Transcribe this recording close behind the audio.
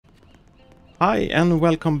Hi and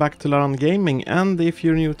welcome back to Larand Gaming, and if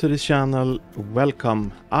you're new to this channel,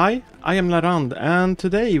 welcome. I am Larand, and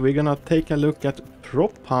today we're gonna take a look at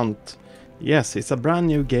Prop Hunt. Yes, it's a brand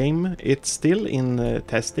new game. It's still in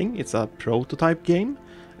testing. It's a prototype game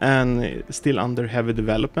and still under heavy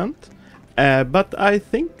development. But I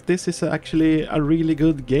think this is actually a really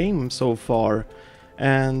good game so far,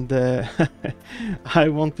 and I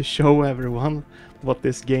want to show everyone what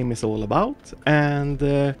this game is all about.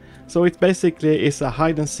 And so it basically is a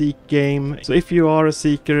hide and seek game. So if you are a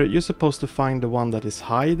seeker, you're supposed to find the one that is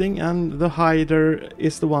hiding, and the hider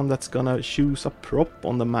is the one that's gonna choose a prop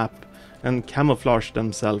on the map and camouflage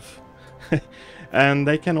themselves. And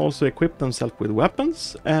they can also equip themselves with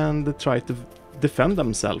weapons and try to defend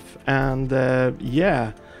themselves. And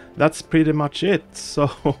yeah, that's pretty much it. So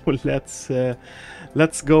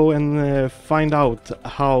let's go and find out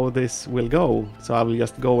how this will go. So I will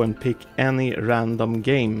just go and pick any random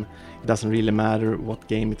game. It doesn't really matter what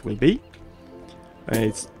game it will be.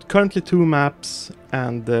 It's currently 2 maps,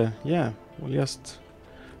 and yeah, we'll just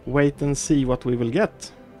wait and see what we will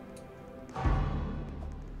get.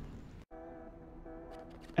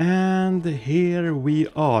 And here we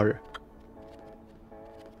are.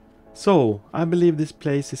 So I believe this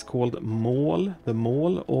place is called Mall, the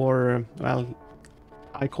Mall, or well,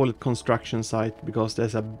 I call it construction site because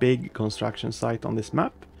there's a big construction site on this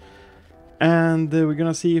map. And we're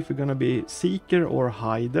gonna see if we're gonna be seeker or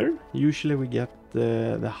hider. Usually we get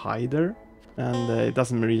the hider, and it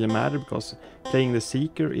doesn't really matter because playing the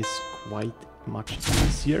seeker is quite much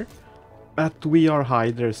easier. But we are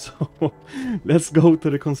hiders, so let's go to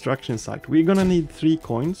the construction site. We're gonna need 3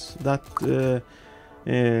 coins. That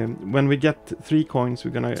when we get 3 coins, we're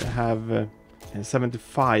gonna have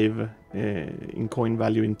 75 in coin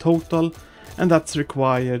value in total, and that's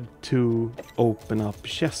required to open up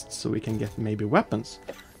chests so we can get maybe weapons.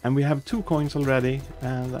 And we have 2 coins already,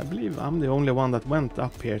 and I believe I'm the only one that went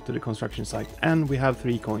up here to the construction site, and we have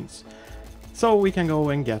 3 coins. So we can go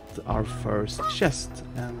and get our first chest,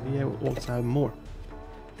 and we also have more.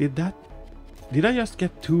 Did I just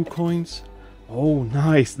get 2 coins? Oh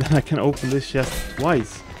nice, then I can open this chest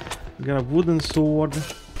twice. We got a wooden sword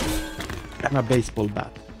and a baseball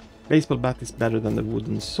bat. Baseball bat is better than the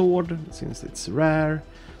wooden sword since it's rare.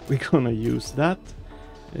 We're gonna use that.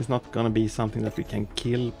 It's not gonna be something that we can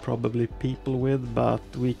kill probably people with, but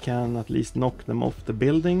we can at least knock them off the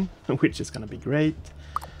building, which is gonna be great.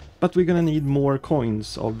 But we're gonna need more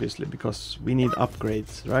coins, obviously, because we need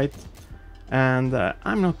upgrades, right? And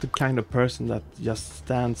I'm not the kind of person that just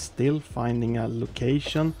stands still finding a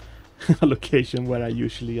location, a location where I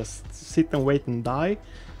usually just sit and wait and die.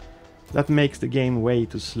 That makes the game way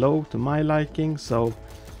too slow to my liking, so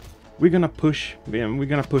we're gonna push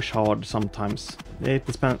hard sometimes.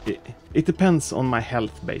 It depends on my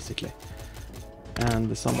health, basically.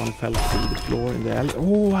 And someone fell through the floor in the alley.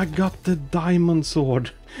 Oh, I got the diamond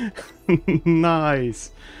sword.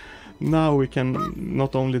 Nice. Now we can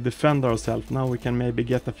not only defend ourselves, now we can maybe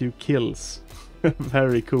get a few kills.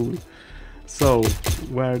 Very cool. So,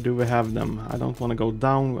 where do we have them? I don't want to go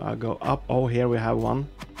down, I'll go up. Oh, here we have one.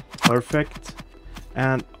 Perfect.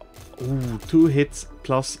 And ooh, 2 hits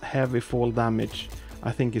plus heavy fall damage.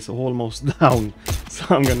 I think it's almost down. So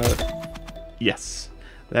I'm gonna... Yes,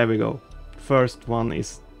 there we go. First one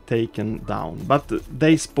is taken down. But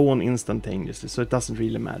they spawn instantaneously, so it doesn't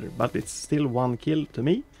really matter. But it's still 1 kill to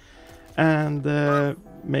me. And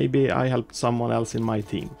maybe I helped someone else in my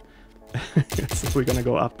team. So we're gonna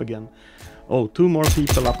go up again. Oh, 2 more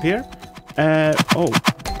people up here. Oh,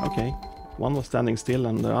 okay. One was standing still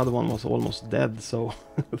and the other one was almost dead, so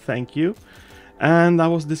thank you. And I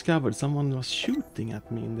was discovered. Someone was shooting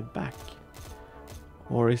at me in the back.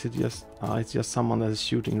 Or is it just... it's just someone that is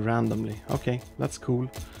shooting randomly. Okay, that's cool.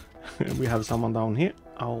 We have someone down here.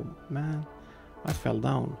 Oh, man. I fell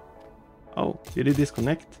down. Oh, did he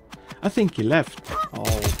disconnect? I think he left.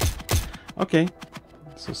 Oh. Okay.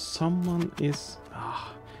 So someone is...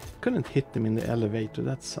 couldn't hit them in the elevator.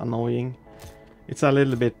 That's annoying. It's a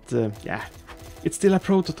little bit... yeah. It's still a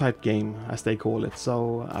prototype game, as they call it.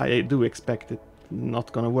 So I do expect it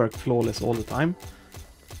not gonna work flawless all the time.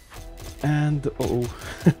 And oh,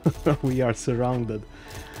 we are surrounded.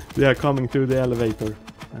 They are coming through the elevator,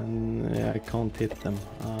 and yeah, I can't hit them.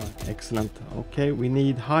 Excellent. Okay, we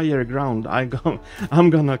need higher ground. I'm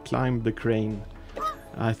gonna climb the crane.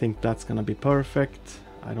 I think that's gonna be perfect.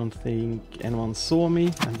 I don't think anyone saw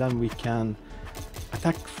me, and then we can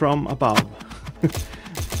attack from above.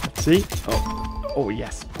 Let's see. Oh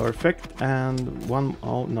yes, perfect. And 1.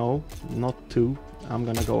 Oh no, not 2. I'm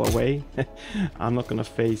gonna go away. I'm not gonna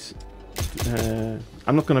face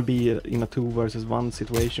I'm not gonna be in a 2 versus 1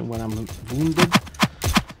 situation where I'm wounded.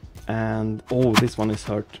 And oh, this one is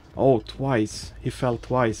hurt. Oh, twice. He fell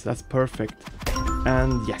twice. That's perfect.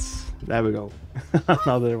 And yes, there we go.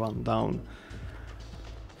 Another one down.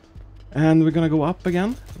 And we're gonna go up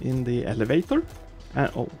again in the elevator.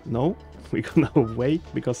 And oh no, we're gonna wait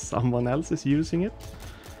because someone else is using it.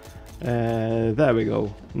 There we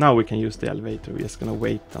go. Now we can use the elevator. We're just gonna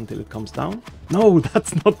wait until it comes down. No,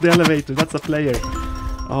 that's not the elevator. That's a player.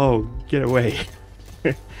 Oh, get away.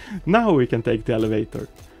 Now we can take the elevator.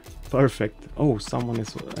 Perfect. Oh, someone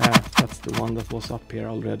is... that's the one that was up here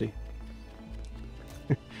already.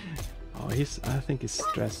 Oh, I think he's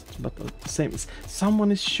stressed, but same.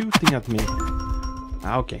 Someone is shooting at me.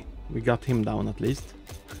 Okay, we got him down at least.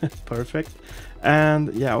 Perfect.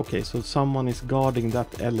 And yeah, okay, so someone is guarding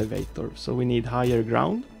that elevator, so we need higher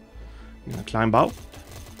ground. I'm gonna climb out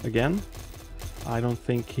again. I don't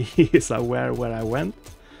think he is aware where I went.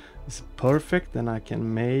 It's perfect, and I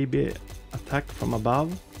can maybe attack from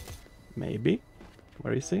above. Maybe.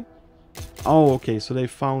 Where is he? Oh, okay, so they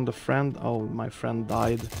found a friend. Oh, my friend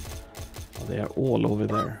died. Oh, they are all over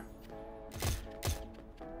there.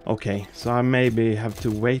 Okay, so I maybe have to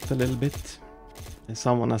wait a little bit.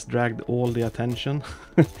 Someone has dragged all the attention.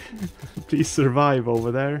 Please survive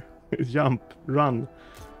over there. Jump, run.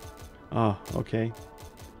 Ah, okay.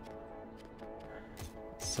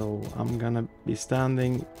 So I'm gonna be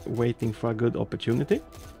standing, waiting for a good opportunity.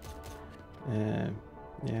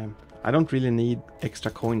 Yeah, I don't really need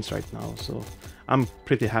extra coins right now, so I'm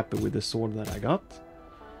pretty happy with the sword that I got.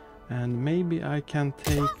 And maybe I can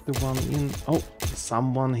take the one in... Oh,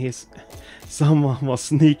 someone was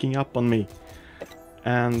sneaking up on me.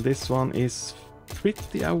 And this one is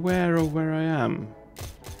pretty aware of where I am.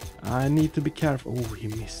 I need to be careful. Oh, he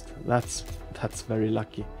missed. That's very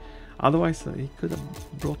lucky. Otherwise, he could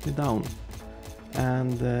have brought me down.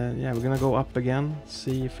 And yeah, we're gonna go up again,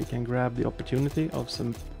 see if we can grab the opportunity of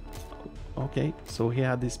some... Okay, so he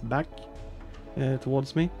had his back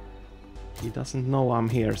towards me. He doesn't know I'm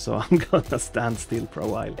here, so I'm gonna stand still for a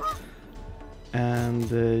while. And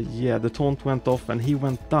yeah, the taunt went off and he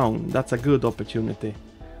went down. That's a good opportunity.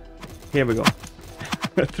 Here we go.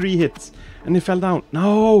 3 hits and he fell down.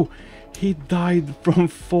 No! He died from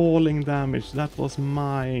falling damage. That was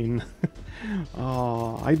mine.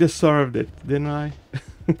 Oh, I deserved it, didn't I?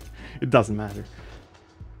 It doesn't matter.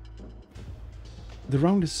 The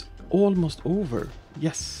round is almost over.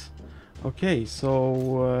 Yes. Okay,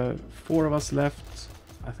 so 4 of us left.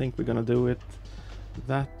 I think we're gonna do it.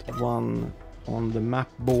 That one on the map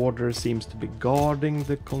border seems to be guarding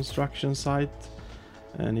the construction site.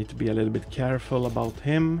 I need to be a little bit careful about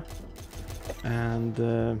him.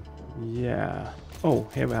 And yeah. Oh,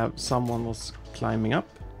 here we have someone was climbing up.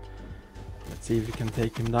 Let's see if we can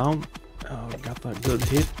take him down. Oh, got a good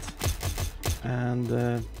hit. And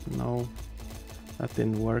no, that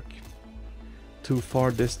didn't work. Too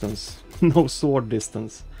far distance. No sword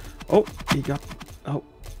distance. Oh, he got... Oh,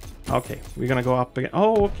 okay. We're gonna go up again.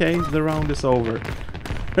 Oh, okay. The round is over.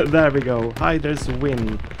 There we go. Hiders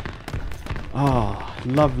win. Ah,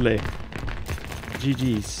 lovely.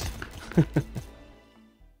 GG's.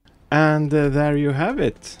 And there you have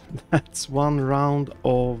it. That's one round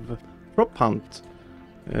of Prop Hunt.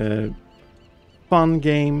 Fun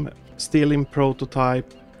game, still in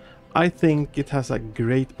prototype. I think it has a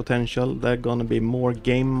great potential. There are gonna be more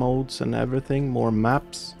game modes and everything, more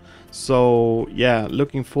maps. So yeah,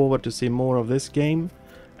 looking forward to see more of this game.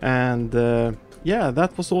 And yeah,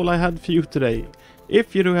 that was all I had for you today.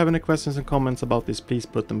 If you do have any questions and comments about this, please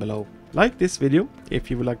put them below. Like this video if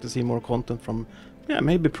you would like to see more content from, yeah,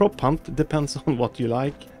 maybe Prop Hunt, depends on what you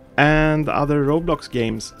like, and other Roblox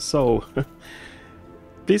games. So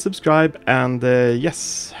please subscribe and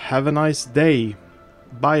yes, have a nice day.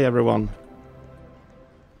 Bye everyone.